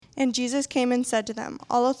And Jesus came and said to them,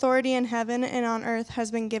 "All authority in heaven and on earth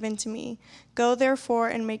has been given to me. Go therefore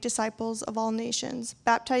and make disciples of all nations,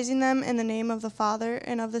 baptizing them in the name of the Father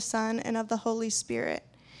and of the Son and of the Holy Spirit,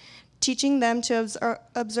 teaching them to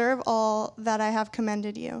observe all that I have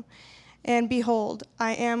commanded you. And behold,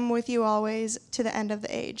 I am with you always to the end of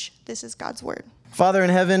the age." This is God's word. Father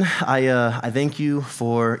in heaven, I thank you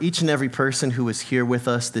for each and every person who is here with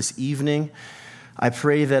us this evening. I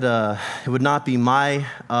pray that it would not be my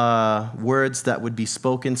words that would be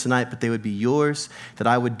spoken tonight, but they would be yours, that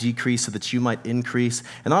I would decrease so that you might increase.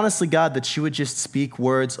 And honestly, God, that you would just speak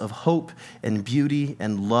words of hope and beauty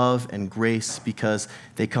and love and grace because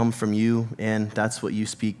they come from you, and that's what you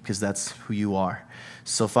speak because that's who you are.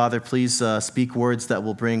 So, Father, please speak words that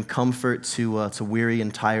will bring comfort to weary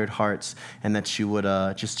and tired hearts, and that you would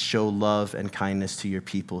just show love and kindness to your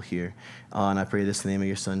people here. And I pray this in the name of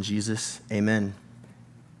your Son, Jesus. Amen.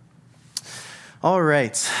 All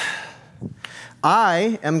right.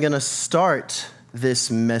 I am going to start this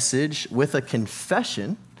message with a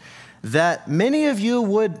confession that many of you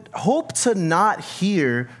would hope to not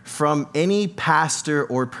hear from any pastor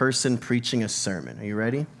or person preaching a sermon. Are you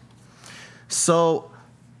ready? So,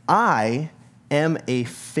 I am a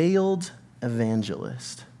failed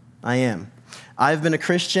evangelist. I am. I've been a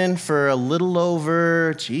Christian for a little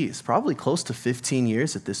over, probably close to 15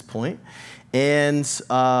 years at this point. And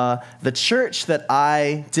the church that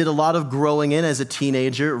I did a lot of growing in as a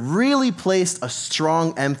teenager really placed a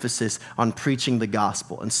strong emphasis on preaching the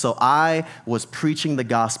gospel. And so I was preaching the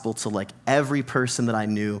gospel to like every person that I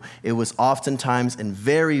knew. It was oftentimes in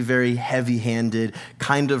very, very heavy-handed,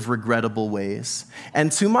 kind of regrettable ways.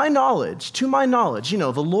 And to my knowledge,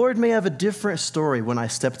 the Lord may have a different story when I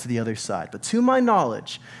step to the other side. But to my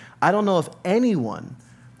knowledge, I don't know if anyone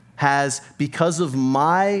has, because of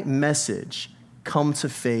my message, come to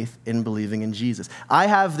faith in believing in Jesus. I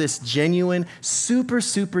have this genuine, super,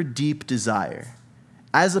 super deep desire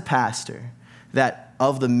as a pastor that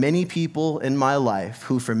of the many people in my life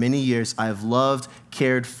who for many years I have loved,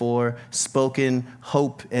 cared for, spoken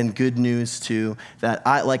hope and good news to, that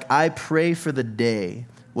I pray for the day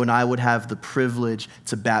when I would have the privilege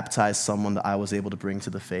to baptize someone that I was able to bring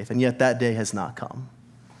to the faith. And yet that day has not come.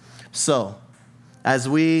 So, as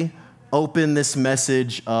we open this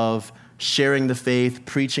message of sharing the faith,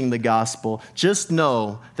 preaching the gospel, just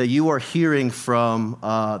know that you are hearing from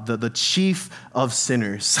the chief of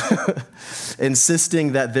sinners,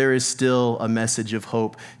 insisting that there is still a message of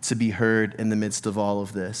hope to be heard in the midst of all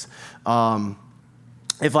of this.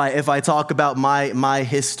 If I talk about my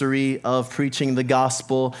history of preaching the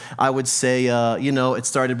gospel, I would say, it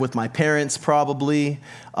started with my parents probably.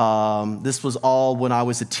 This was all when I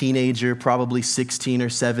was a teenager, probably 16 or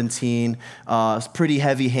 17. It's pretty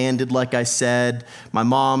heavy-handed, like I said. My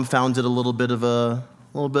mom found it a little bit of a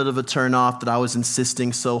turnoff that I was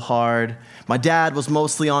insisting so hard. My dad was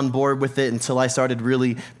mostly on board with it until I started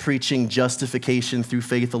really preaching justification through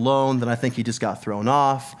faith alone. Then I think he just got thrown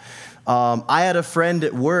off. I had a friend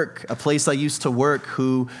at work, a place I used to work,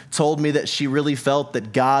 who told me that she really felt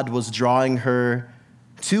that God was drawing her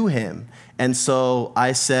to him. And so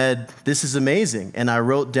I said, "This is amazing." And I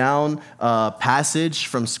wrote down a passage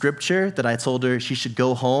from scripture that I told her she should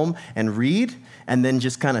go home and read and then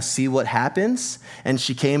just kind of see what happens. And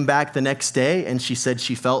she came back the next day and she said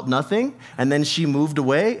she felt nothing. And then she moved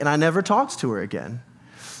away and I never talked to her again.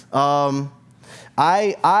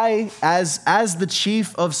 As the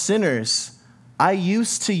chief of sinners, I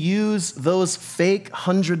used to use those fake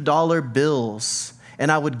 $100 bills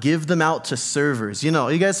and I would give them out to servers.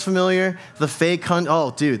 Are you guys familiar? The fake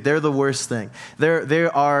they're the worst thing.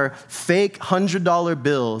 There are fake $100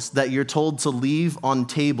 bills that you're told to leave on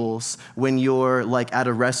tables when you're like at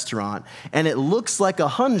a restaurant. And it looks like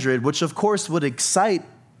 100, which of course would excite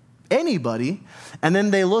anybody. And then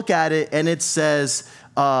they look at it and it says,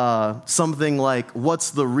 something like,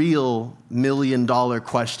 "What's the real $1 million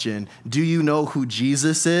question? Do you know who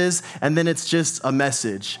Jesus is?" And then it's just a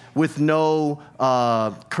message with no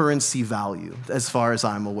currency value, as far as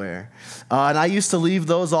I'm aware. And I used to leave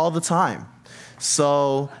those all the time.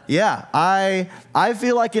 So, yeah, I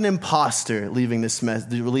feel like an imposter leading this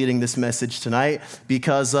message tonight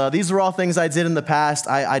because these were all things I did in the past.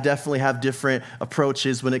 I definitely have different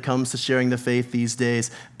approaches when it comes to sharing the faith these days.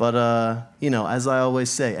 But, as I always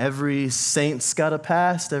say, every saint's got a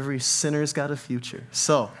past, every sinner's got a future.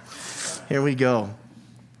 So, here we go.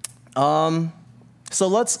 So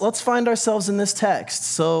let's find ourselves in this text.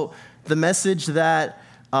 So the message or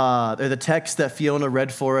the text that Fiona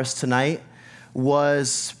read for us tonight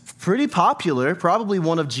was pretty popular, probably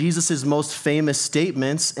one of Jesus' most famous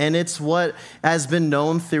statements, and it's what has been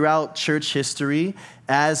known throughout church history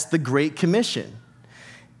as the Great Commission.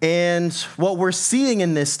 And what we're seeing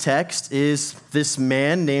in this text is this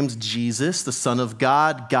man named Jesus, the Son of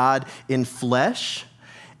God, God in flesh,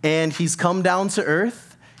 and he's come down to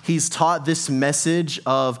earth. He's taught this message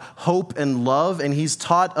of hope and love, and he's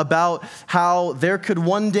taught about how there could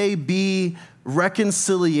one day be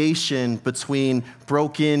reconciliation between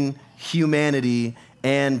broken humanity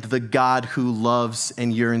and the God who loves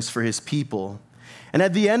and yearns for his people. And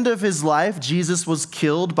at the end of his life, Jesus was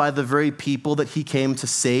killed by the very people that he came to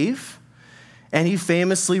save. And he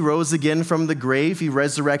famously rose again from the grave. He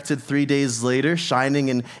resurrected 3 days later,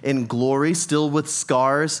 shining in glory, still with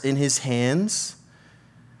scars in his hands.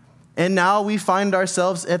 And now we find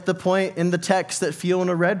ourselves at the point in the text that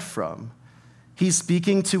Fiona read from. He's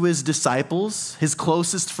speaking to his disciples, his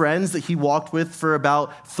closest friends that he walked with for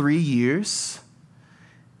about 3 years.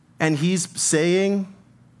 And he's saying,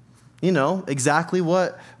 exactly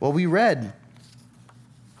what we read.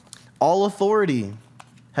 All authority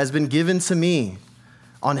has been given to me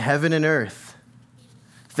on heaven and earth.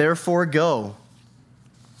 Therefore go.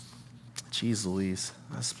 Jeez Louise,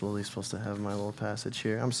 I'm supposed to have my little passage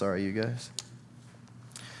here. I'm sorry, you guys.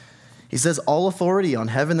 He says, all authority on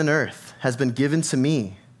heaven and earth has been given to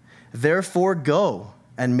me. Therefore go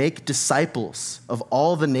and make disciples of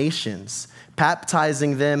all the nations,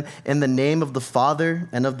 baptizing them in the name of the Father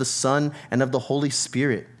and of the Son and of the Holy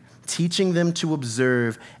Spirit, teaching them to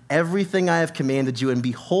observe everything I have commanded you. And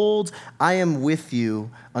behold, I am with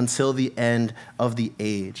you until the end of the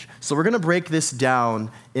age. So we're going to break this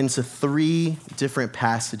down into 3 different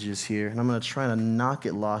passages here. And I'm going to try to not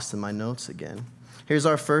get lost in my notes again. Here's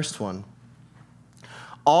our first one.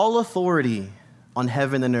 All authority on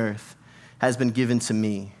heaven and earth has been given to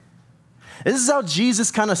me. This is how Jesus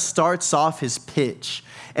kind of starts off his pitch,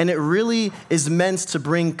 and it really is meant to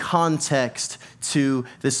bring context to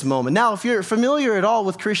this moment. Now, if you're familiar at all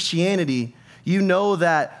with Christianity, you know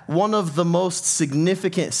that one of the most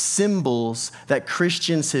significant symbols that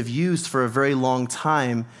Christians have used for a very long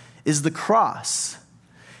time is the cross.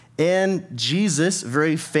 And Jesus,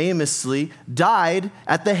 very famously, died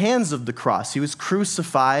at the hands of the cross. He was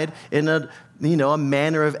crucified in a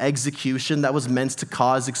manner of execution that was meant to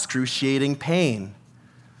cause excruciating pain.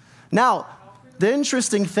 Now, the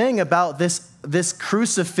interesting thing about this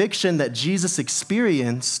crucifixion that Jesus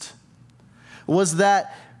experienced was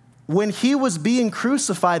that when he was being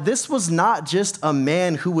crucified, this was not just a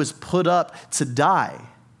man who was put up to die.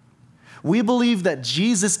 We believe that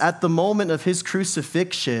Jesus, at the moment of his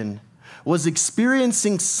crucifixion, was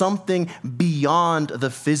experiencing something beyond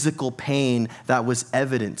the physical pain that was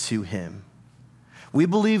evident to him. We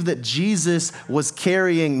believe that Jesus was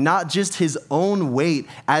carrying not just his own weight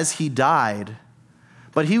as he died,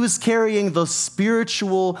 but he was carrying the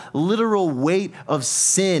spiritual, literal weight of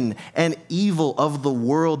sin and evil of the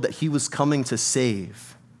world that he was coming to save.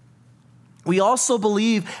 We also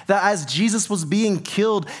believe that as Jesus was being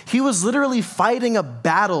killed, he was literally fighting a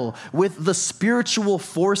battle with the spiritual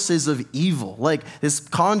forces of evil. Like, this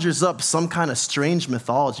conjures up some kind of strange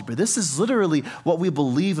mythology, but this is literally what we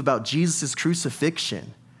believe about Jesus'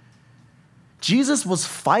 crucifixion. Jesus was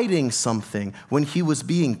fighting something when he was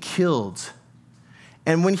being killed.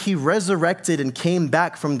 And when he resurrected and came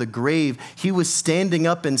back from the grave, he was standing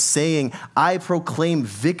up and saying, I proclaim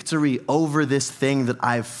victory over this thing that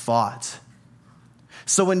I've fought.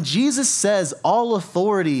 So when Jesus says, all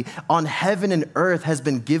authority on heaven and earth has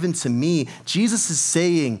been given to me, Jesus is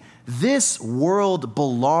saying, this world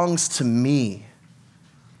belongs to me.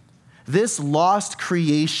 This lost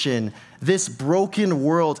creation, this broken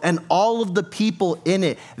world, and all of the people in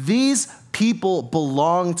it, these people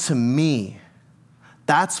belong to me.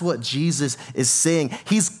 That's what Jesus is saying.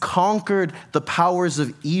 He's conquered the powers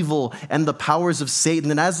of evil and the powers of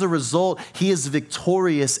Satan. And as a result, he is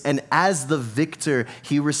victorious. And as the victor,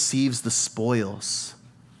 he receives the spoils.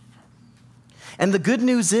 And the good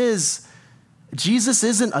news is, Jesus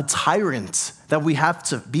isn't a tyrant that we have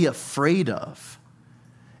to be afraid of.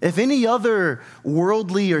 If any other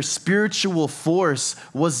worldly or spiritual force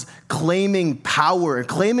was claiming power,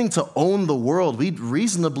 claiming to own the world, we'd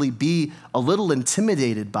reasonably be a little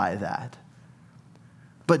intimidated by that.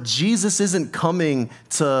 But Jesus isn't coming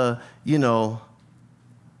to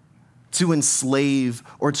enslave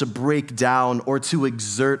or to break down or to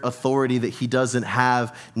exert authority that he doesn't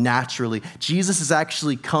have naturally. Jesus is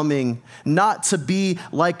actually coming not to be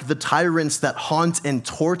like the tyrants that haunt and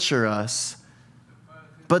torture us,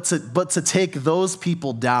 but to take those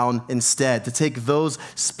people down instead, to take those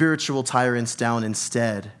spiritual tyrants down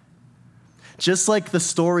instead. Just like the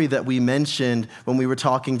story that we mentioned when we were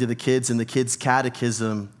talking to the kids in the kids'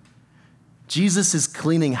 catechism, Jesus is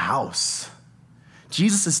cleaning house.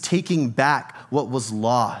 Jesus is taking back what was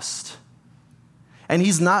lost. And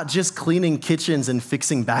he's not just cleaning kitchens and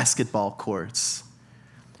fixing basketball courts.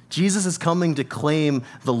 Jesus is coming to claim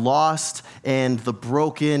the lost and the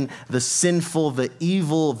broken, the sinful, the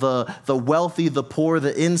evil, the wealthy, the poor,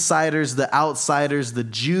 the insiders, the outsiders, the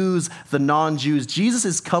Jews, the non-Jews. Jesus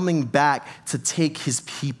is coming back to take his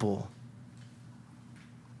people.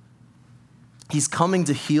 He's coming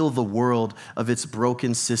to heal the world of its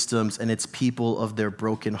broken systems and its people of their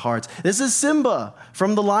broken hearts. This is Simba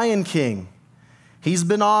from The Lion King. He's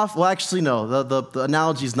been off. Well, actually, no. The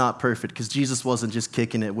analogy is not perfect because Jesus wasn't just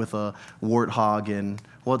kicking it with a warthog and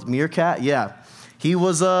meerkat? Yeah. He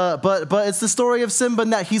was, but it's the story of Simba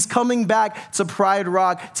and that he's coming back to Pride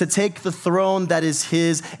Rock to take the throne that is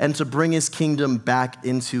his and to bring his kingdom back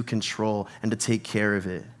into control and to take care of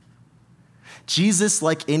it. Jesus,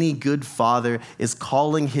 like any good father, is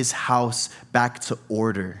calling his house back to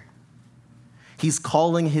order. He's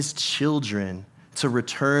calling his children to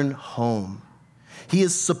return home. He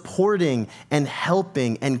is supporting and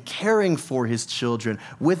helping and caring for his children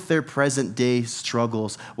with their present day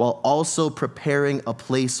struggles while also preparing a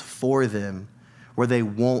place for them where they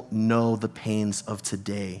won't know the pains of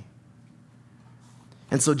today.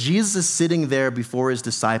 And so Jesus is sitting there before his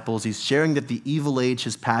disciples. He's sharing that the evil age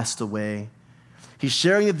has passed away. He's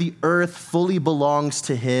sharing that the earth fully belongs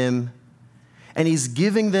to him. And he's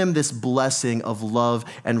giving them this blessing of love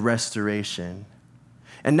and restoration.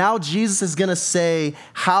 And now Jesus is going to say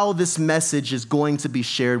how this message is going to be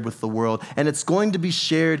shared with the world. And it's going to be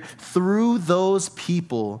shared through those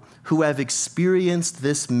people who have experienced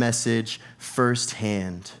this message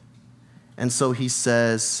firsthand. And so he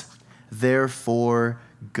says, therefore,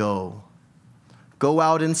 go. Go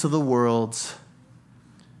out into the world,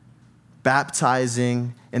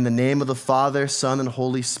 baptizing in the name of the Father, Son, and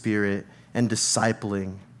Holy Spirit, and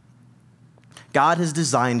discipling. God has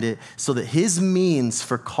designed it so that his means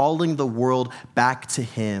for calling the world back to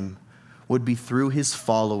him would be through his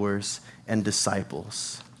followers and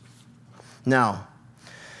disciples. Now,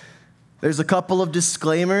 there's a couple of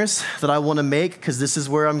disclaimers that I want to make because this is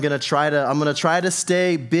where I'm going to try to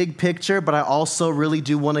stay big picture, but I also really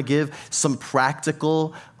do want to give some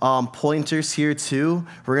practical pointers here too.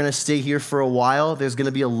 We're going to stay here for a while. There's going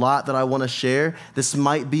to be a lot that I want to share. This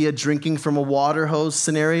might be a drinking from a water hose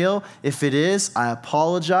scenario. If it is, I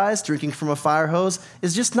apologize. Drinking from a fire hose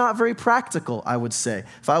is just not very practical, I would say.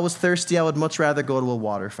 If I was thirsty, I would much rather go to a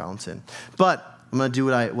water fountain. But I'm going to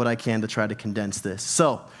do what I can to try to condense this.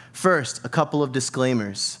 So, first, a couple of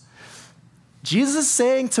disclaimers. Jesus is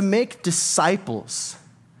saying to make disciples,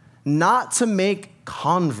 not to make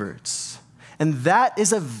converts. And that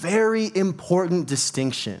is a very important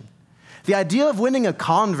distinction. The idea of winning a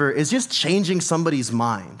convert is just changing somebody's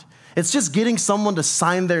mind. It's just getting someone to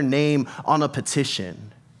sign their name on a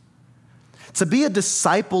petition. To be a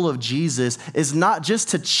disciple of Jesus is not just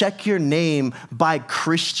to check your name by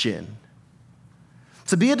Christian.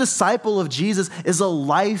 To be a disciple of Jesus is a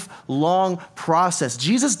lifelong process.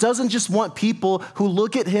 Jesus doesn't just want people who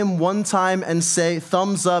look at him one time and say,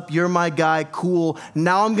 thumbs up, you're my guy, cool.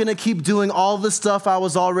 Now I'm going to keep doing all the stuff I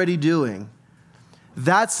was already doing.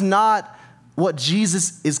 That's not what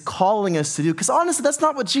Jesus is calling us to do. Because honestly, that's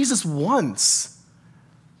not what Jesus wants.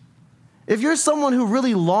 If you're someone who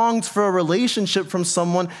really longed for a relationship from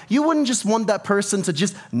someone, you wouldn't just want that person to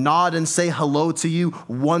just nod and say hello to you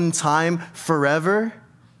one time forever.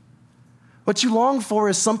 What you long for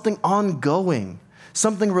is something ongoing,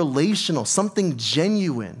 something relational, something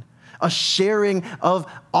genuine, a sharing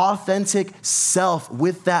of authentic self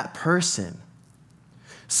with that person.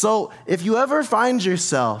 So if you ever find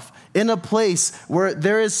yourself in a place where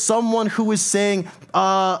there is someone who is saying,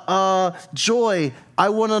 Joy, I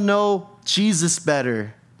want to know Jesus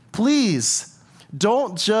better, please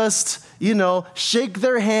don't just, shake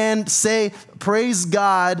their hand, say, praise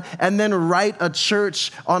God, and then write a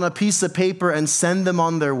church on a piece of paper and send them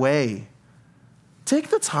on their way. Take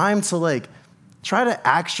the time to try to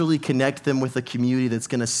actually connect them with a community that's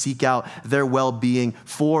going to seek out their well-being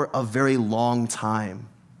for a very long time.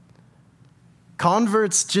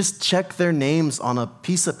 Converts just check their names on a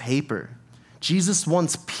piece of paper. Jesus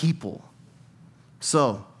wants people.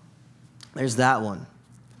 So, there's that one.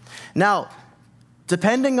 Now,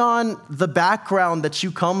 depending on the background that you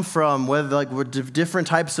come from, whether with different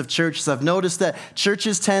types of churches, I've noticed that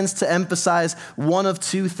churches tends to emphasize one of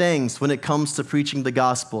two things when it comes to preaching the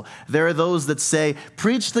gospel. There are those that say,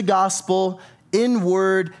 preach the gospel in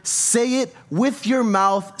word, say it with your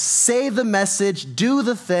mouth, say the message, do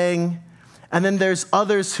the thing. And then there's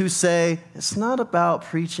others who say, it's not about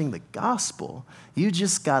preaching the gospel. You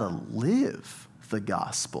just got to live the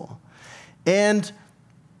gospel. And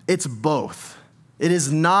it's both. It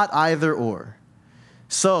is not either or.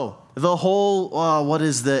 So the whole,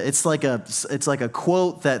 it's like a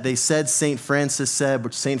quote that they said St. Francis said,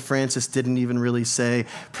 which St. Francis didn't even really say.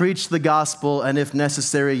 Preach the gospel, and if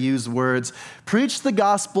necessary, use words. Preach the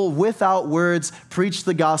gospel without words. Preach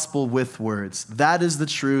the gospel with words. That is the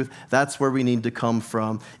truth. That's where we need to come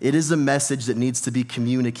from. It is a message that needs to be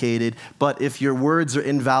communicated. But if your words are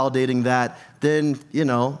invalidating that, then,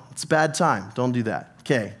 it's a bad time. Don't do that.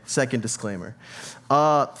 Okay, second disclaimer.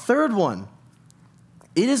 Third one.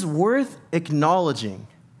 It is worth acknowledging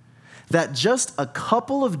that just a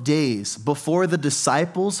couple of days before the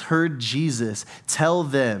disciples heard Jesus tell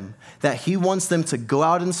them that he wants them to go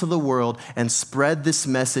out into the world and spread this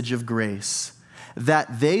message of grace,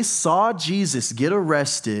 that they saw Jesus get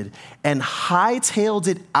arrested and hightailed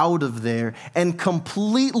it out of there and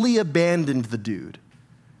completely abandoned the dude.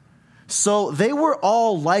 So they were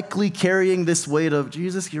all likely carrying this weight of,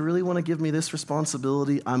 Jesus, you really want to give me this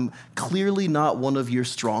responsibility? I'm clearly not one of your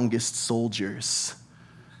strongest soldiers.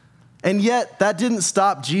 And yet, that didn't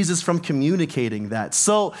stop Jesus from communicating that.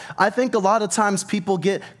 So I think a lot of times people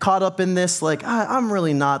get caught up in this, like, I'm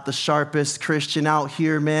really not the sharpest Christian out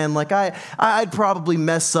here, man. Like, I'd probably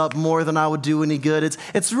mess up more than I would do any good.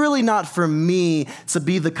 It's really not for me to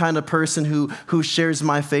be the kind of person who shares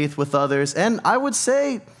my faith with others. And I would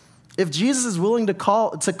say, if Jesus is willing to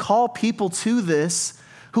call people to this,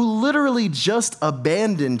 who literally just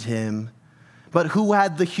abandoned him, but who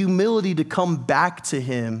had the humility to come back to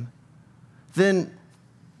him, then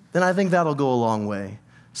I think that'll go a long way.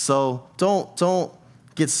 So don't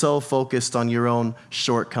get so focused on your own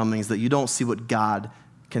shortcomings that you don't see what God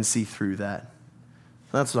can see through that.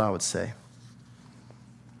 That's what I would say.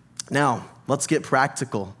 Now, let's get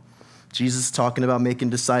practical. Jesus is talking about making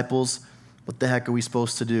disciples. What the heck are we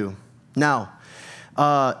supposed to do? Now,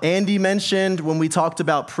 Andy mentioned when we talked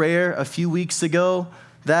about prayer a few weeks ago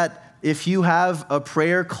that if you have a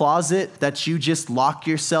prayer closet that you just lock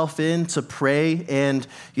yourself in to pray and,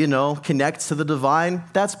 connect to the divine,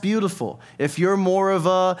 that's beautiful. If you're more of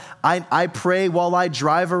I pray while I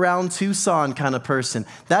drive around Tucson kind of person,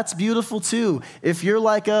 that's beautiful too. If you're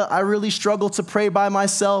like I really struggle to pray by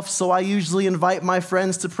myself, so I usually invite my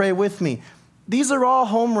friends to pray with me, these are all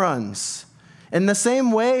home runs. In the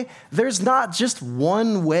same way, there's not just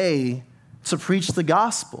one way to preach the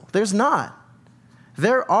gospel. There's not.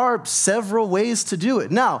 There are several ways to do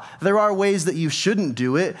it. Now, there are ways that you shouldn't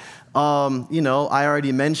do it. I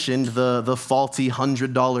already mentioned the faulty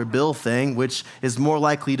 $100 bill thing, which is more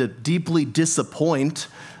likely to deeply disappoint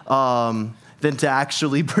than to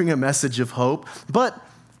actually bring a message of hope. But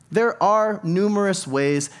there are numerous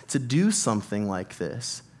ways to do something like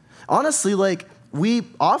this. Honestly, we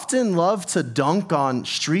often love to dunk on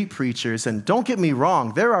street preachers, and don't get me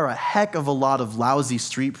wrong, there are a heck of a lot of lousy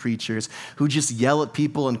street preachers who just yell at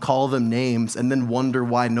people and call them names and then wonder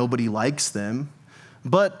why nobody likes them.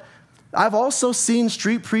 But I've also seen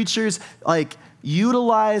street preachers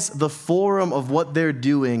utilize the forum of what they're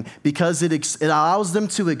doing because it allows them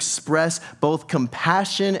to express both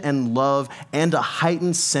compassion and love and a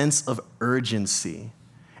heightened sense of urgency.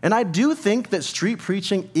 And I do think that street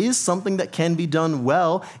preaching is something that can be done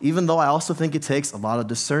well, even though I also think it takes a lot of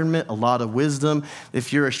discernment, a lot of wisdom.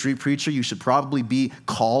 If you're a street preacher, you should probably be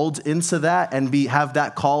called into that and have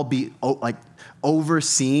that call be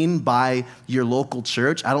overseen by your local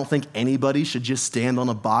church. I don't think anybody should just stand on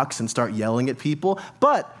a box and start yelling at people,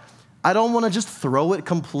 but I don't want to just throw it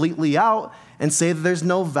completely out and say that there's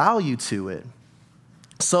no value to it.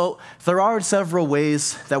 So there are several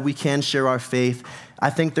ways that we can share our faith. I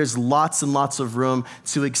think there's lots and lots of room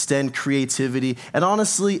to extend creativity. And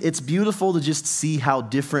honestly, it's beautiful to just see how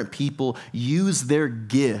different people use their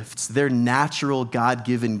gifts, their natural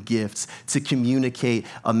God-given gifts, to communicate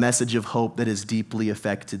a message of hope that has deeply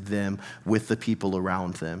affected them with the people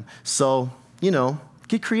around them. So,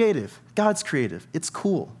 get creative. God's creative. It's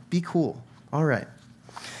cool. Be cool. All right.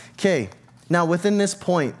 Okay. Now, within this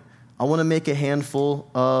point, I want to make a handful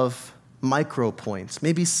of micro points,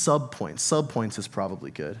 maybe sub points. Sub points is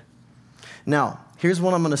probably good. Now, here's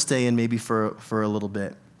what I'm going to stay in maybe for a little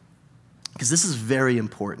bit, because this is very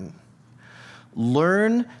important.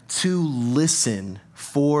 Learn to listen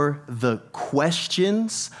for the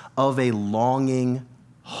questions of a longing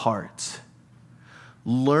heart.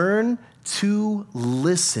 Learn to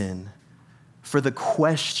listen for the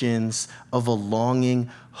questions of a longing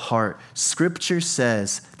heart. Scripture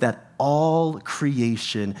says that all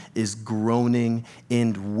creation is groaning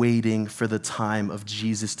and waiting for the time of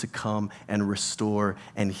Jesus to come and restore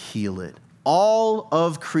and heal it. All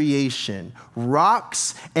of creation,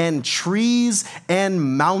 rocks and trees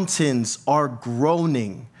and mountains are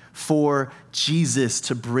groaning for Jesus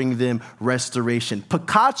to bring them restoration.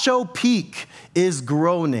 Picacho Peak is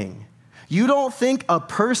groaning. You don't think a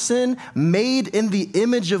person made in the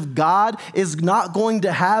image of God is not going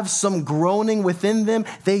to have some groaning within them?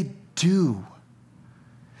 They do.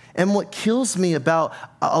 And what kills me about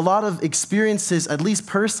a lot of experiences, at least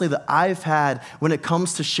personally, that I've had when it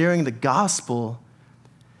comes to sharing the gospel,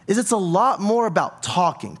 is it's a lot more about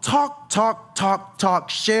talking. Talk,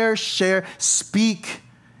 share, speak.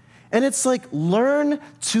 And it's like, learn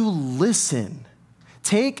to listen.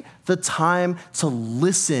 Take the time to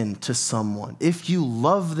listen to someone. If you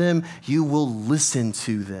love them, you will listen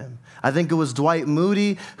to them. I think it was Dwight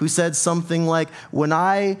Moody who said something like, when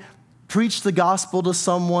I preach the gospel to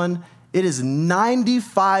someone, it is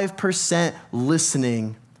 95%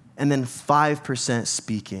 listening and then 5%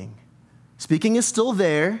 speaking. Speaking is still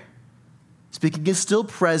there. Speaking is still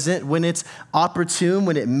present when it's opportune,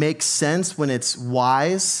 when it makes sense, when it's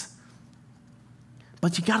wise.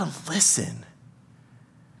 But you gotta listen.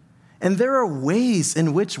 And there are ways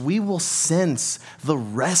in which we will sense the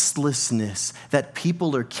restlessness that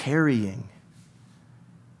people are carrying.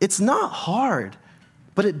 It's not hard,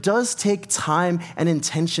 but it does take time and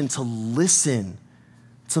intention to listen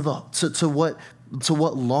to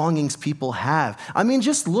what longings people have. I mean,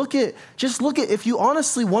 just look at if you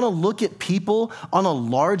honestly want to look at people on a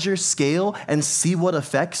larger scale and see what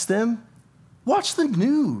affects them, watch the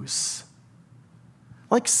news.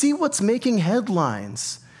 Like, see what's making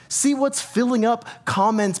headlines. See what's filling up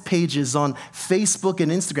comment pages on Facebook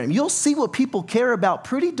and Instagram. You'll see what people care about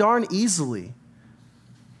pretty darn easily.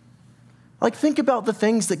 Like, think about the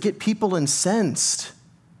things that get people incensed.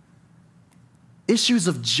 Issues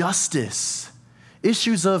of justice,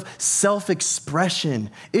 issues of self-expression,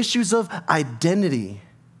 issues of identity.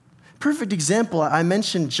 Perfect example, I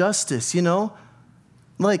mentioned justice, There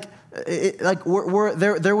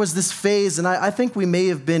was this phase, and I think we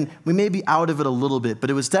may be out of it a little bit, but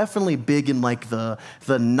it was definitely big in like the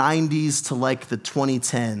 90s to like the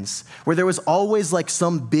 2010s, where there was always like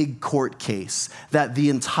some big court case that the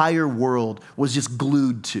entire world was just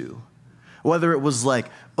glued to. Whether it was like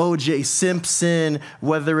O.J. Simpson,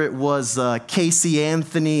 whether it was Casey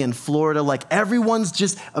Anthony in Florida, like everyone's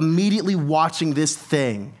just immediately watching this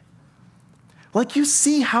thing. Like, you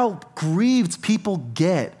see how grieved people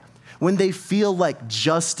get when they feel like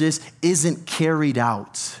justice isn't carried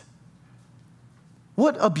out.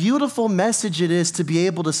 What a beautiful message it is to be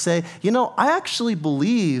able to say, I actually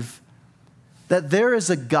believe that there is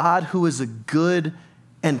a God who is a good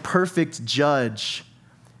and perfect judge.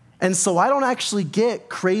 And so I don't actually get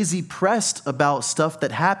crazy pressed about stuff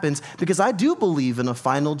that happens because I do believe in a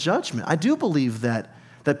final judgment. I do believe that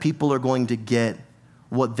people are going to get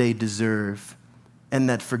what they deserve, and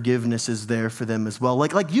that forgiveness is there for them as well.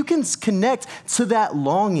 Like you can connect to that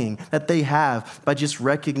longing that they have by just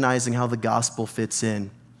recognizing how the gospel fits in.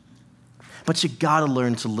 But you gotta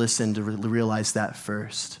learn to listen to realize that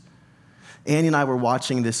first. Annie and I were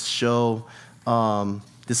watching this show,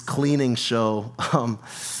 this cleaning show,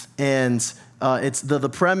 and it's the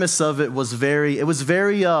premise of it was very, what was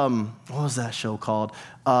that show called?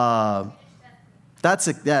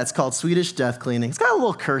 It's called Swedish Death Cleaning. It's got a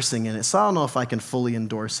little cursing in it, so I don't know if I can fully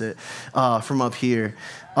endorse it from up here.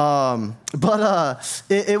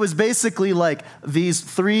 It was basically like these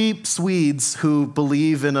 3 Swedes who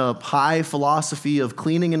believe in a high philosophy of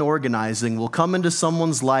cleaning and organizing will come into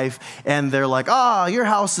someone's life and they're like, your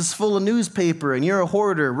house is full of newspaper and you're a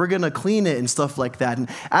hoarder. We're going to clean it and stuff like that. And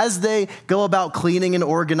as they go about cleaning and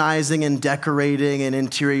organizing and decorating and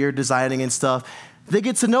interior designing and stuff, they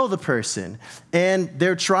get to know the person, and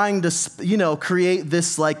they're trying to, create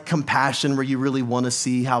this like compassion where you really want to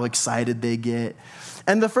see how excited they get.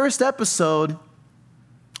 And the first episode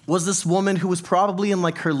was this woman who was probably in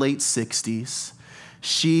like her late 60s.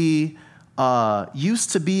 She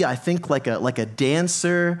used to be, I think, like a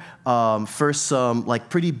dancer for some like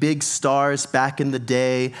pretty big stars back in the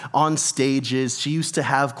day on stages. She used to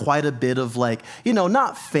have quite a bit of like,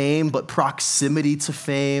 not fame, but proximity to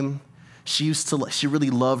fame. She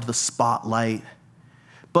really loved the spotlight.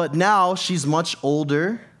 But now she's much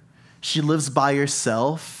older. She lives by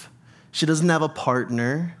herself. She doesn't have a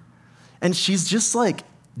partner. And she's just like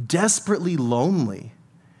desperately lonely.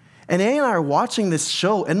 And Annie and I are watching this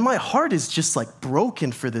show, and my heart is just like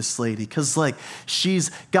broken for this lady because like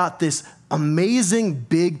she's got this amazing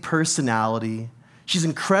big personality. She's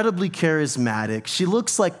incredibly charismatic. She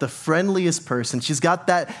looks like the friendliest person. She's got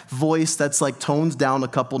that voice that's like toned down a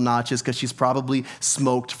couple notches because she's probably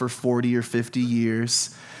smoked for 40 or 50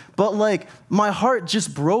 years. But like, my heart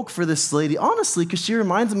just broke for this lady, honestly, because she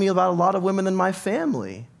reminds me about a lot of women in my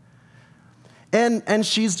family. And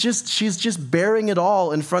she's just bearing it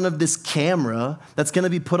all in front of this camera that's going to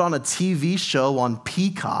be put on a TV show on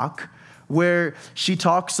Peacock, where she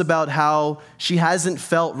talks about how she hasn't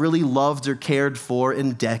felt really loved or cared for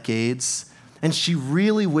in decades. And she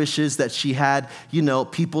really wishes that she had,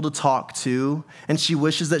 people to talk to. And she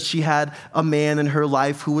wishes that she had a man in her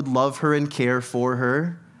life who would love her and care for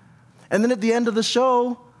her. And then at the end of the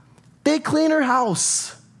show, they clean her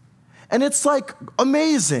house. And it's like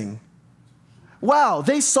amazing. Wow,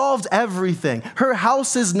 they solved everything. Her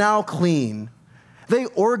house is now clean. They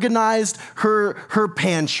organized her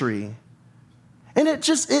pantry. And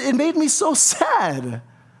it made me so sad,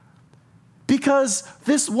 because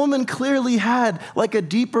this woman clearly had like a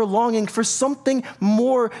deeper longing for something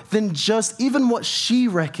more than just even what she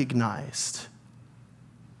recognized.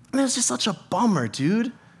 And it's just such a bummer,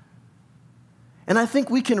 dude. And I think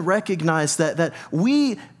we can recognize that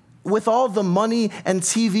we, with all the money and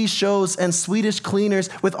TV shows and Swedish cleaners,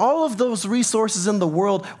 with all of those resources in the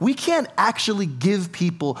world, we can't actually give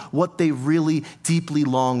people what they really deeply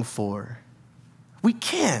long for. We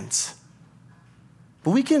can't.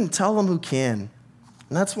 But we can tell them who can.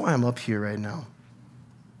 And that's why I'm up here right now.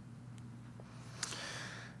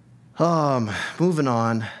 Moving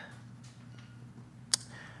on.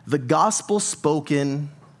 The gospel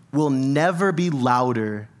spoken will never be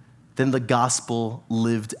louder than the gospel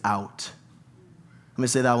lived out. Let me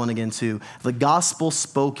say that one again too. The gospel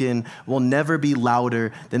spoken will never be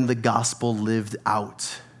louder than the gospel lived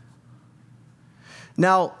out.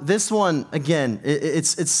 Now, this one, again,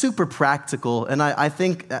 it's super practical, and I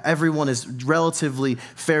think everyone is relatively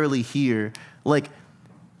fairly here. Like,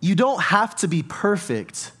 you don't have to be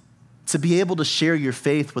perfect to be able to share your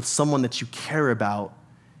faith with someone that you care about.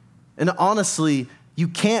 And honestly, you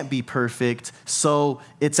can't be perfect, so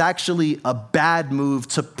it's actually a bad move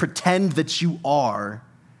to pretend that you are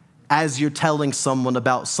as you're telling someone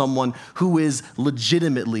about someone who is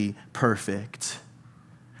legitimately perfect.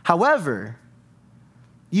 However,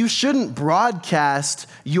 you shouldn't broadcast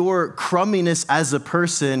your crumminess as a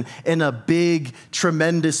person in a big,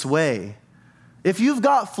 tremendous way. If you've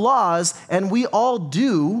got flaws, and we all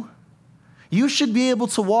do, you should be able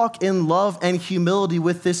to walk in love and humility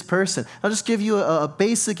with this person. I'll just give you a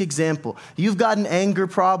basic example. You've got an anger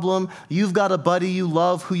problem. You've got a buddy you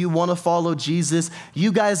love who you want to follow Jesus.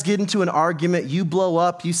 You guys get into an argument. You blow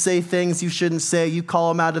up. You say things you shouldn't say. You call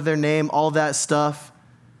them out of their name, all that stuff.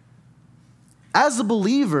 As a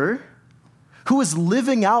believer who is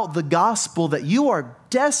living out the gospel that you are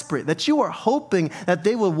desperate, that you are hoping that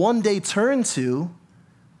they will one day turn to,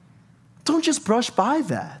 don't just brush by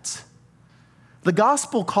that. The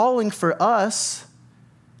gospel calling for us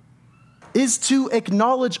is to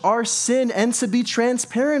acknowledge our sin and to be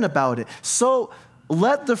transparent about it. So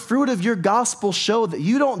let the fruit of your gospel show that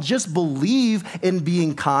you don't just believe in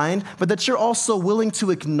being kind, but that you're also willing to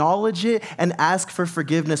acknowledge it and ask for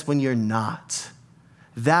forgiveness when you're not.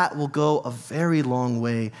 That will go a very long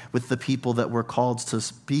way with the people that we're called to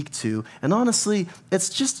speak to. And honestly, it's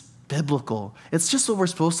just biblical. It's just what we're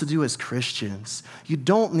supposed to do as Christians. You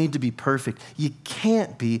don't need to be perfect. You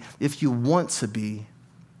can't be if you want to be.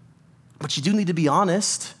 But you do need to be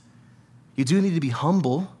honest. You do need to be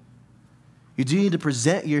humble. You do need to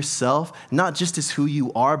present yourself not just as who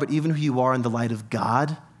you are, but even who you are in the light of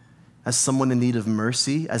God, as someone in need of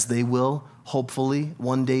mercy, as they will hopefully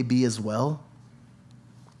one day be as well.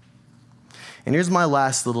 And here's my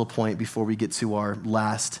last little point before we get to our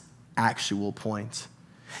last actual point.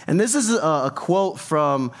 And this is a quote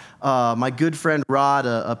from my good friend Rod,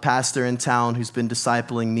 a pastor in town who's been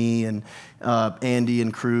discipling me and Andy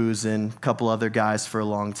and Cruz and a couple other guys for a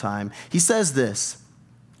long time. He says this.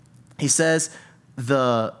 He says,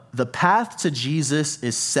 the path to Jesus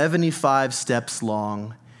is 75 steps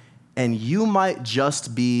long, and you might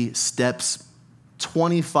just be steps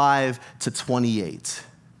 25 to 28.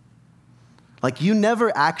 Like, you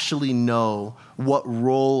never actually know what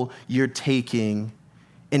role you're taking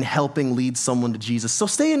in helping lead someone to Jesus. So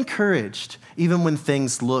stay encouraged, even when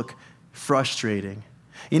things look frustrating.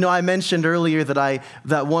 You know, I mentioned earlier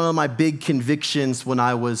that one of my big convictions when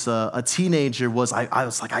I was a teenager was I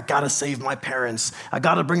was like, I gotta save my parents. I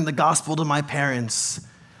gotta bring the gospel to my parents.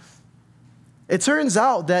 It turns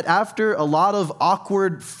out that after a lot of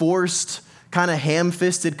awkward, forced, kind of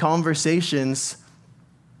ham-fisted conversations,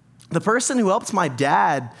 the person who helped my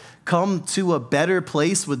dad come to a better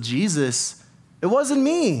place with Jesus, it wasn't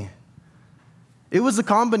me. It was a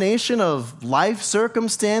combination of life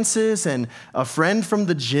circumstances and a friend from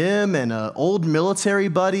the gym and an old military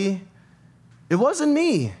buddy. It wasn't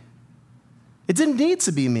me. It didn't need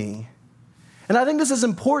to be me. And I think this is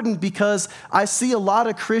important because I see a lot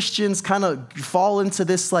of Christians kind of fall into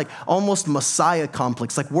this like almost Messiah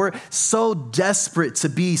complex. Like we're so desperate to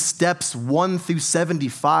be steps 1 through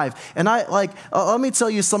 75. And let me tell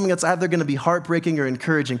you something that's either going to be heartbreaking or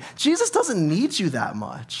encouraging. Jesus doesn't need you that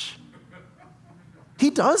much. He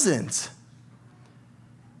doesn't.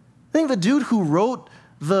 I think the dude who wrote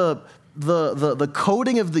the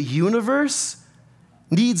coding of the universe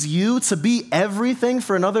needs you to be everything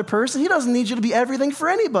for another person. He doesn't need you to be everything for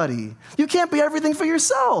anybody. You can't be everything for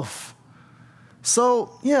yourself.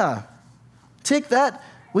 So, yeah, take that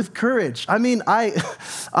with courage. I mean,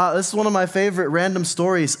 this is one of my favorite random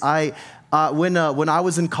stories. When I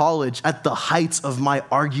was in college, at the height of my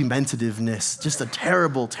argumentativeness, just a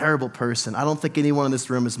terrible, terrible person. I don't think anyone in this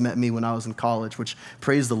room has met me when I was in college, which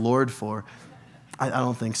praise the Lord for. I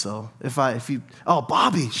don't think so.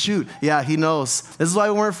 Bobby, shoot. Yeah, he knows. This is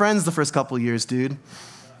why we weren't friends the first couple of years, dude.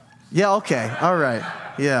 Yeah, okay, all right,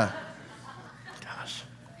 yeah. Gosh.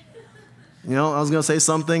 You know, I was gonna say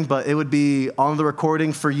something, but it would be on the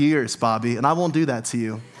recording for years, Bobby, and I won't do that to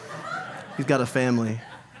you. He's got a family.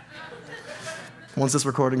 Once this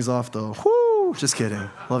recording's off, though, whoo, just kidding.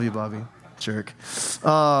 Love you, Bobby. Jerk.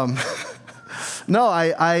 No,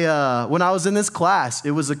 when I was in this class,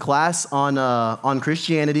 it was a class on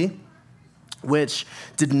Christianity, which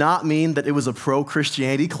did not mean that it was a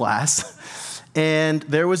pro-Christianity class. And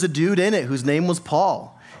there was a dude in it whose name was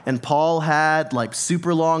Paul. And Paul had like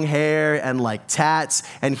super long hair and like tats.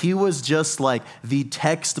 And he was just like the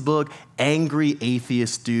textbook angry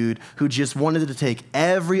atheist dude who just wanted to take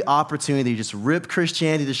every opportunity, just rip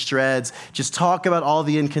Christianity to shreds, just talk about all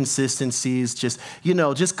the inconsistencies, just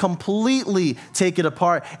completely take it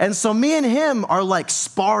apart. And so me and him are like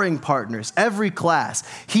sparring partners every class.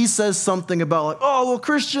 He says something about like, oh, well,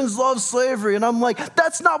 Christians love slavery. And I'm like,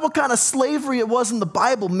 that's not what kind of slavery it was in the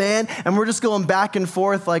Bible, man. And we're just going back and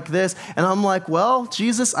forth like this. And I'm like, well,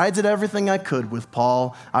 Jesus, I did everything I could with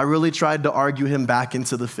Paul. I really tried to argue him back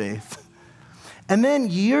into the faith. And then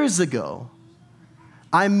years ago,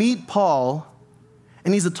 I meet Paul,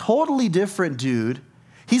 and he's a totally different dude.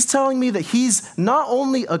 He's telling me that he's not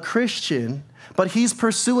only a Christian, but he's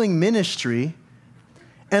pursuing ministry.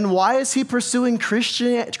 And why is he pursuing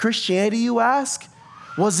Christianity, you ask?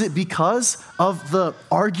 Was it because of the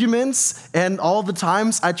arguments and all the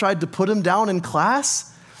times I tried to put him down in class?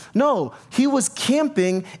 No, he was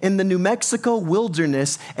camping in the New Mexico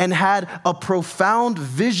wilderness and had a profound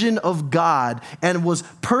vision of God and was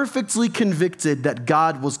perfectly convicted that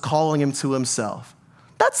God was calling him to himself.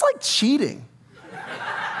 That's like cheating.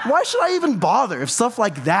 Why should I even bother if stuff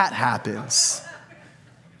like that happens?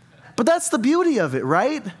 But that's the beauty of it,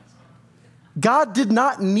 right? God did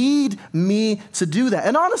not need me to do that.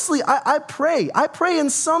 And honestly, I pray in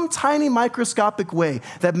some tiny microscopic way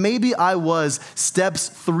that maybe I was steps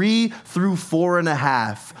 3 through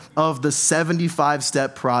 4.5 of the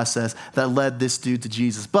 75-step process that led this dude to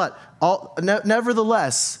Jesus. But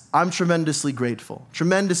nevertheless, I'm tremendously grateful,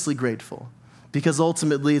 because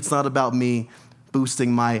ultimately it's not about me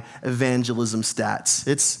boosting my evangelism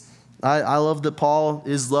stats. I love that Paul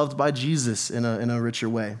is loved by Jesus in a richer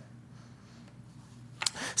way.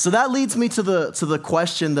 So that leads me to the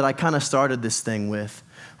question that I kind of started this thing with,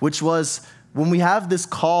 which was when we have this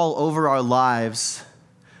call over our lives,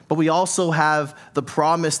 but we also have the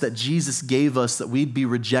promise that Jesus gave us that we'd be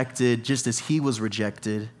rejected just as he was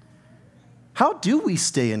rejected. How do we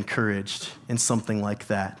stay encouraged in something like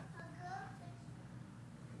that?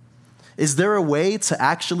 Is there a way to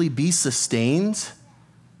actually be sustained?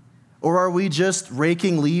 Or are we just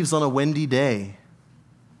raking leaves on a windy day?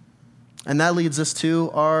 And that leads us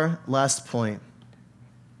to our last point,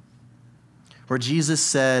 where Jesus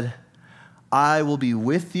said, I will be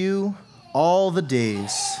with you all the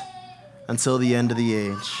days until the end of the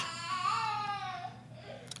age.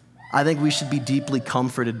 I think we should be deeply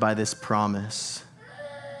comforted by this promise,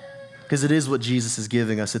 because it is what Jesus is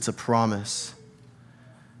giving us. It's a promise.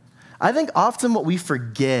 I think often what we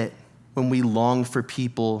forget when we long for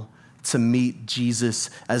people to meet Jesus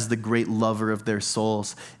as the great lover of their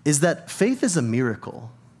souls is that faith is a miracle.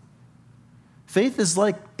 Faith is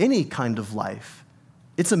like any kind of life.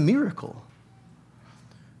 It's a miracle.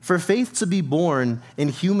 For faith to be born in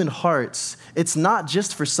human hearts, it's not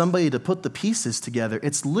just for somebody to put the pieces together.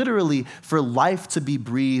 It's literally for life to be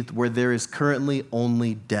breathed where there is currently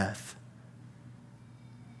only death.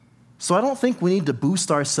 So I don't think we need to boost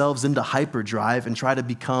ourselves into hyperdrive and try to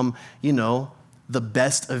become, the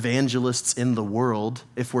best evangelists in the world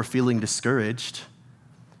if we're feeling discouraged.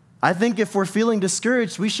 I think if we're feeling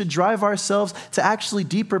discouraged, we should drive ourselves to actually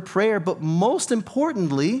deeper prayer, but most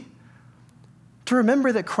importantly, to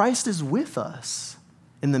remember that Christ is with us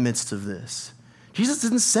in the midst of this. Jesus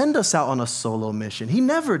didn't send us out on a solo mission. He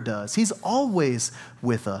never does. He's always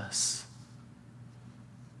with us.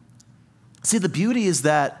 See, the beauty is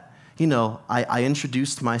that, I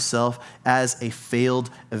introduced myself as a failed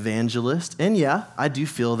evangelist, and yeah, I do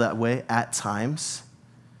feel that way at times.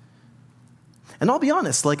 And I'll be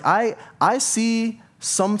honest, I see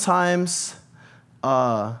sometimes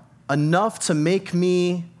enough to make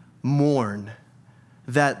me mourn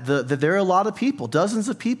that there are a lot of people, dozens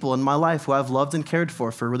of people in my life who I've loved and cared for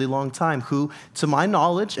a really long time who, to my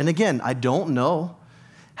knowledge, and again, I don't know,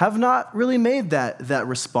 have not really made that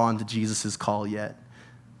respond to Jesus' call yet.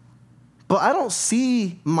 But I don't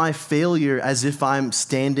see my failure as if I'm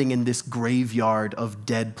standing in this graveyard of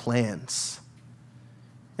dead plans.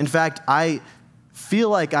 In fact, I feel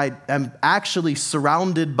like I am actually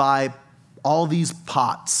surrounded by all these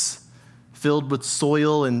pots filled with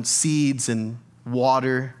soil and seeds and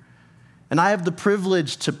water. And I have the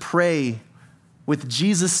privilege to pray with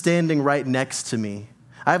Jesus standing right next to me.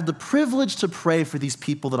 I have the privilege to pray for these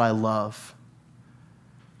people that I love.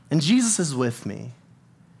 And Jesus is with me.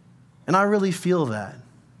 And I really feel that.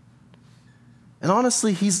 And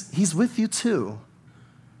honestly, he's with you too.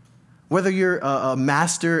 Whether you're a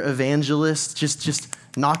master evangelist, just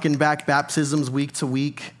knocking back baptisms week to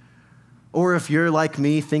week, or if you're like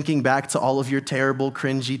me, thinking back to all of your terrible,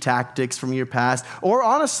 cringy tactics from your past, or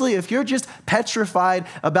honestly, if you're just petrified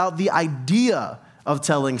about the idea of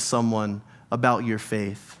telling someone about your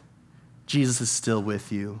faith, Jesus is still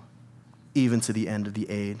with you, even to the end of the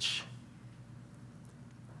age.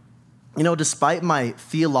 Despite my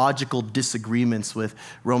theological disagreements with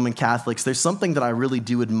Roman Catholics, there's something that I really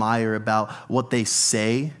do admire about what they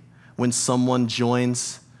say when someone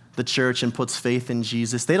joins the church and puts faith in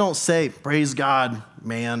Jesus. They don't say, "Praise God,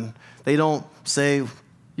 man." They don't say,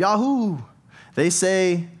 "Yahoo." They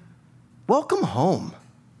say, "Welcome home."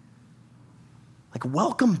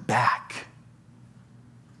 Welcome back.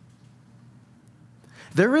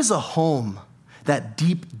 There is a home that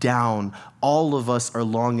deep down all of us are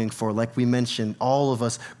longing for, like we mentioned, all of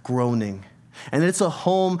us groaning. And it's a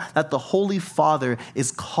home that the Holy Father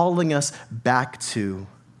is calling us back to.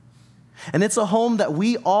 And it's a home that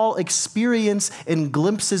we all experience in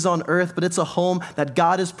glimpses on earth, but it's a home that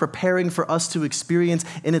God is preparing for us to experience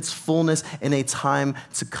in its fullness in a time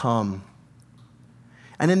to come.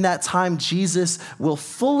 And in that time, Jesus will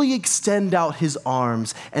fully extend out his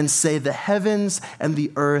arms and say, "The heavens and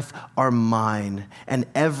the earth are mine, and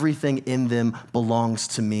everything in them belongs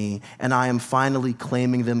to me. And I am finally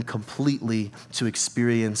claiming them completely to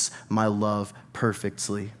experience my love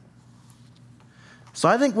perfectly." So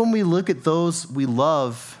I think when we look at those we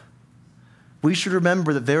love, we should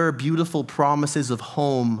remember that there are beautiful promises of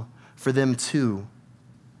home for them too.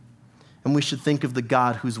 And we should think of the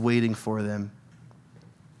God who's waiting for them.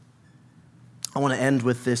 I want to end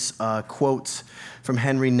with this quote from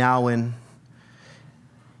Henry Nouwen.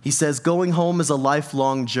 He says, "Going home is a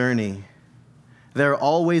lifelong journey. There are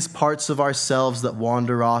always parts of ourselves that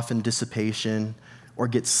wander off in dissipation or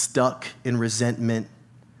get stuck in resentment.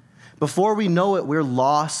 Before we know it, we're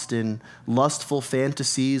lost in lustful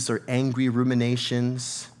fantasies or angry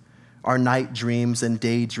ruminations. Our night dreams and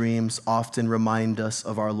daydreams often remind us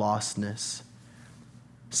of our lostness.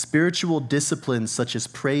 Spiritual disciplines such as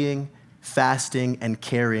praying, fasting, and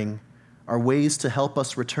caring are ways to help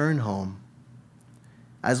us return home.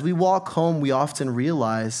 As we walk home, we often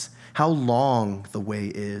realize how long the way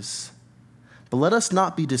is. But let us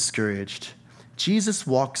not be discouraged. Jesus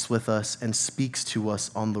walks with us and speaks to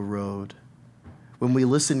us on the road. When we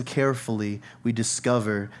listen carefully, we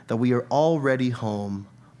discover that we are already home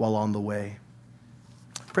while on the way.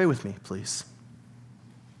 Pray with me, please.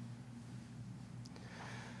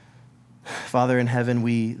 Father in heaven,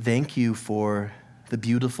 we thank you for the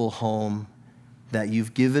beautiful home that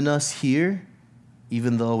you've given us here,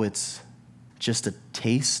 even though it's just a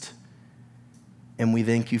taste. And we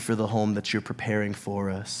thank you for the home that you're preparing for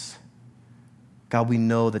us. God, we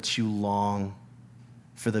know that you long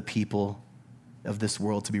for the people of this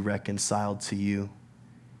world to be reconciled to you.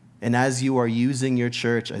 And as you are using your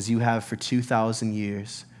church, as you have for 2,000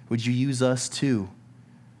 years, would you use us too?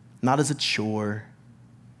 Not as a chore,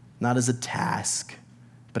 not as a task,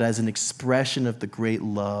 but as an expression of the great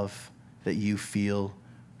love that you feel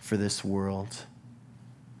for this world.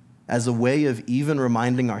 As a way of even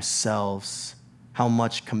reminding ourselves how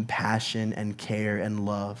much compassion and care and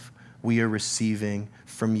love we are receiving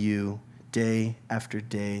from you day after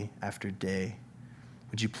day after day.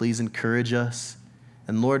 Would you please encourage us?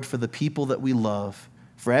 And Lord, for the people that we love,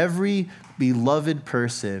 for every beloved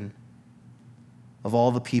person of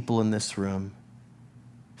all the people in this room,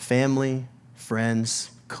 family,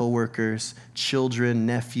 friends, coworkers, children,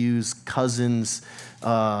 nephews, cousins,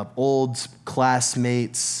 old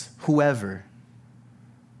classmates, whoever.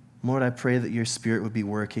 Lord, I pray that your Spirit would be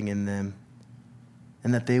working in them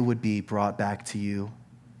and that they would be brought back to you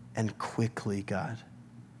and quickly, God,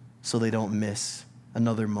 so they don't miss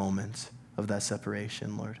another moment of that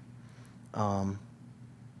separation, Lord.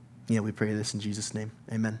 We pray this in Jesus' name.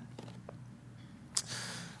 Amen.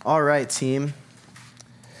 All right, team.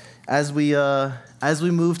 As we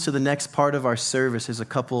move to the next part of our service, there's a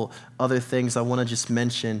couple other things I want to just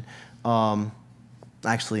mention.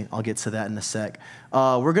 Actually, I'll get to that in a sec.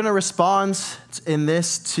 We're going to respond to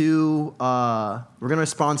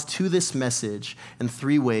this message in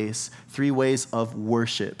three ways of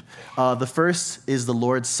worship. The first is the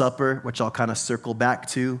Lord's Supper, which I'll kind of circle back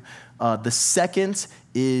to. The second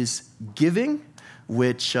is giving,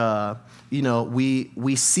 which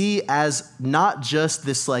we see as not just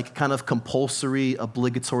this like kind of compulsory,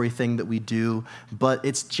 obligatory thing that we do, but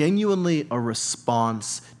it's genuinely a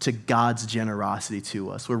response to God's generosity to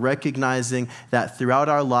us. We're recognizing that throughout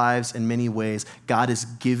our lives, in many ways, God is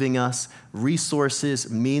giving us resources,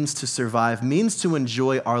 means to survive, means to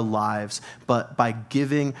enjoy our lives, but by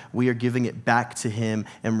giving, we are giving it back to him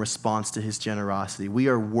in response to his generosity. We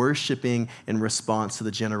are worshiping in response to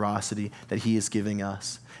the generosity that he is giving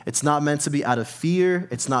us. It's not meant to be out of fear.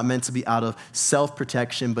 It's not meant to be out of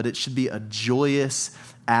self-protection, but it should be a joyous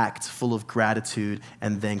act full of gratitude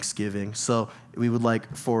and thanksgiving. So we would like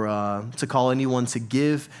to call anyone to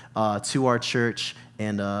give to our church,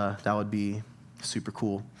 and that would be super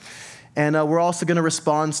cool. And we're also going to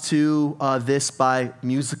respond to this by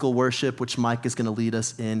musical worship, which Mike is going to lead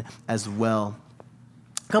us in as well.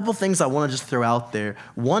 A couple things I want to just throw out there.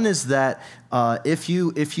 One is that if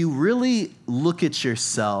you really look at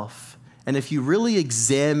yourself and if you really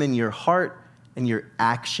examine your heart and your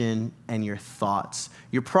action and your thoughts,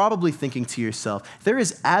 you're probably thinking to yourself, there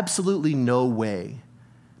is absolutely no way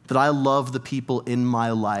that I love the people in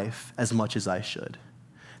my life as much as I should.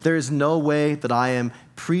 There is no way that I am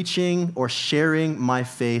preaching or sharing my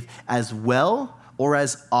faith as well or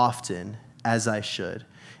as often as I should.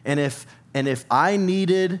 And if I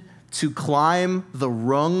needed to climb the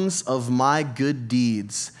rungs of my good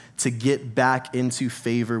deeds to get back into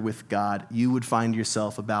favor with God, you would find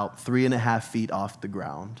yourself about 3.5 feet off the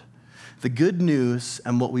ground. The good news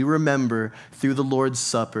and what we remember through the Lord's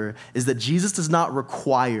Supper is that Jesus does not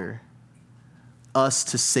require us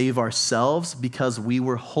to save ourselves because we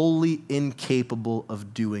were wholly incapable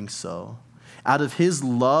of doing so. Out of his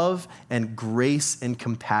love and grace and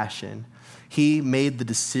compassion, he made the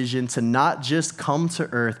decision to not just come to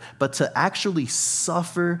earth, but to actually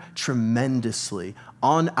suffer tremendously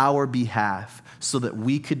on our behalf so that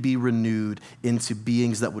we could be renewed into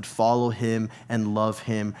beings that would follow him and love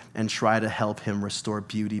him and try to help him restore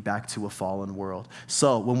beauty back to a fallen world.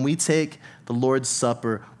 So when we take the Lord's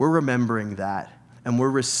Supper, we're remembering that. And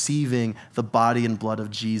we're receiving the body and blood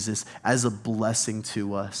of Jesus as a blessing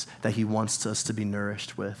to us that he wants us to be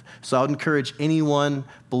nourished with. So I would encourage anyone,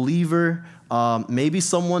 believer, maybe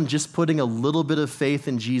someone just putting a little bit of faith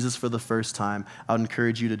in Jesus for the first time, I would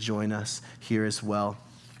encourage you to join us here as well.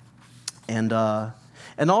 And I'll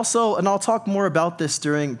talk more about this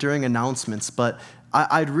during announcements, but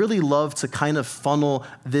I'd really love to kind of funnel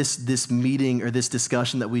this meeting or this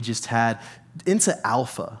discussion that we just had into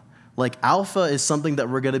Alpha. Like Alpha is something that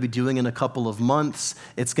we're going to be doing in a couple of months.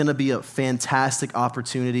 It's going to be a fantastic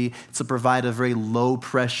opportunity to provide a very low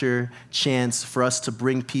pressure chance for us to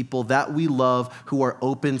bring people that we love who are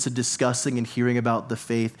open to discussing and hearing about the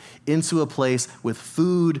faith into a place with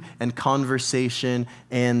food and conversation,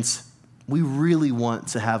 and we really want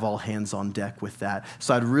to have all hands on deck with that.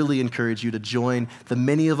 So I'd really encourage you to join the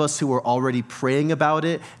many of us who are already praying about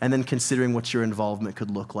it and then considering what your involvement could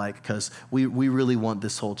look like, because we really want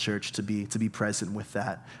this whole church to be present with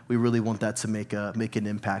that. We really want that to make an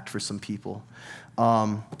impact for some people.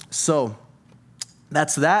 So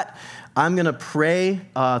that's that. I'm going to pray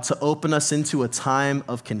to open us into a time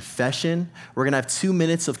of confession. We're going to have 2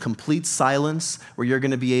 minutes of complete silence where you're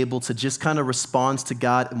going to be able to just kind of respond to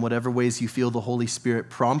God in whatever ways you feel the Holy Spirit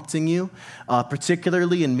prompting you,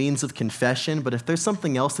 particularly in means of confession. But if there's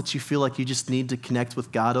something else that you feel like you just need to connect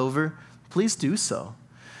with God over, please do so.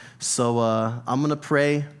 So I'm going to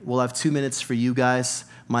pray. We'll have 2 minutes for you guys.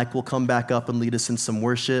 Mike will come back up and lead us in some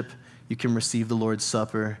worship. you can receive the Lord's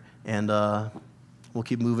Supper, and we'll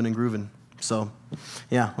keep moving and grooving. So,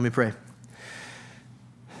 yeah, let me pray.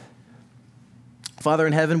 Father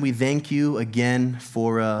in heaven, we thank you again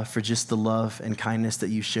for just the love and kindness that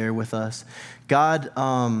you share with us. God,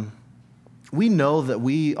 we know that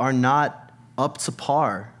we are not up to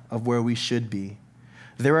par of where we should be.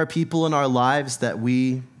 There are people in our lives that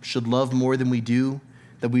we should love more than we do,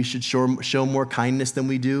 that we should show more kindness than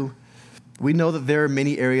we do. We know that there are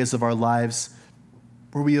many areas of our lives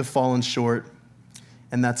where we have fallen short,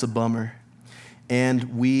 and that's a bummer.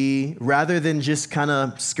 And we, rather than just kind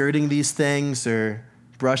of skirting these things or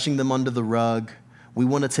brushing them under the rug, we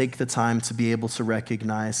want to take the time to be able to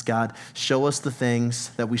recognize, God, show us the things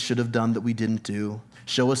that we should have done that we didn't do.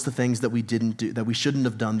 Show us the things that we didn't do, that we shouldn't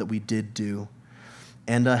have done that we did do.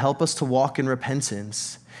 And help us to walk in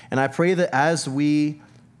repentance. And I pray that as we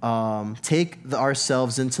take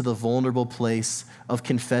ourselves into the vulnerable place of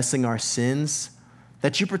confessing our sins,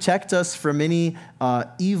 that you protect us from any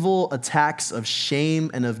evil attacks of shame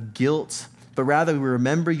and of guilt, but rather we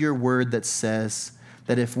remember your word that says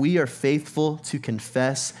that if we are faithful to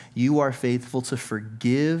confess, you are faithful to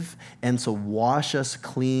forgive and to wash us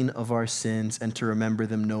clean of our sins and to remember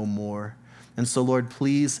them no more. And so, Lord,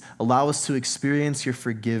 please allow us to experience your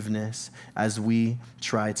forgiveness as we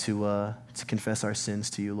try to confess our sins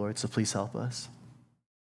to you, Lord. So please help us.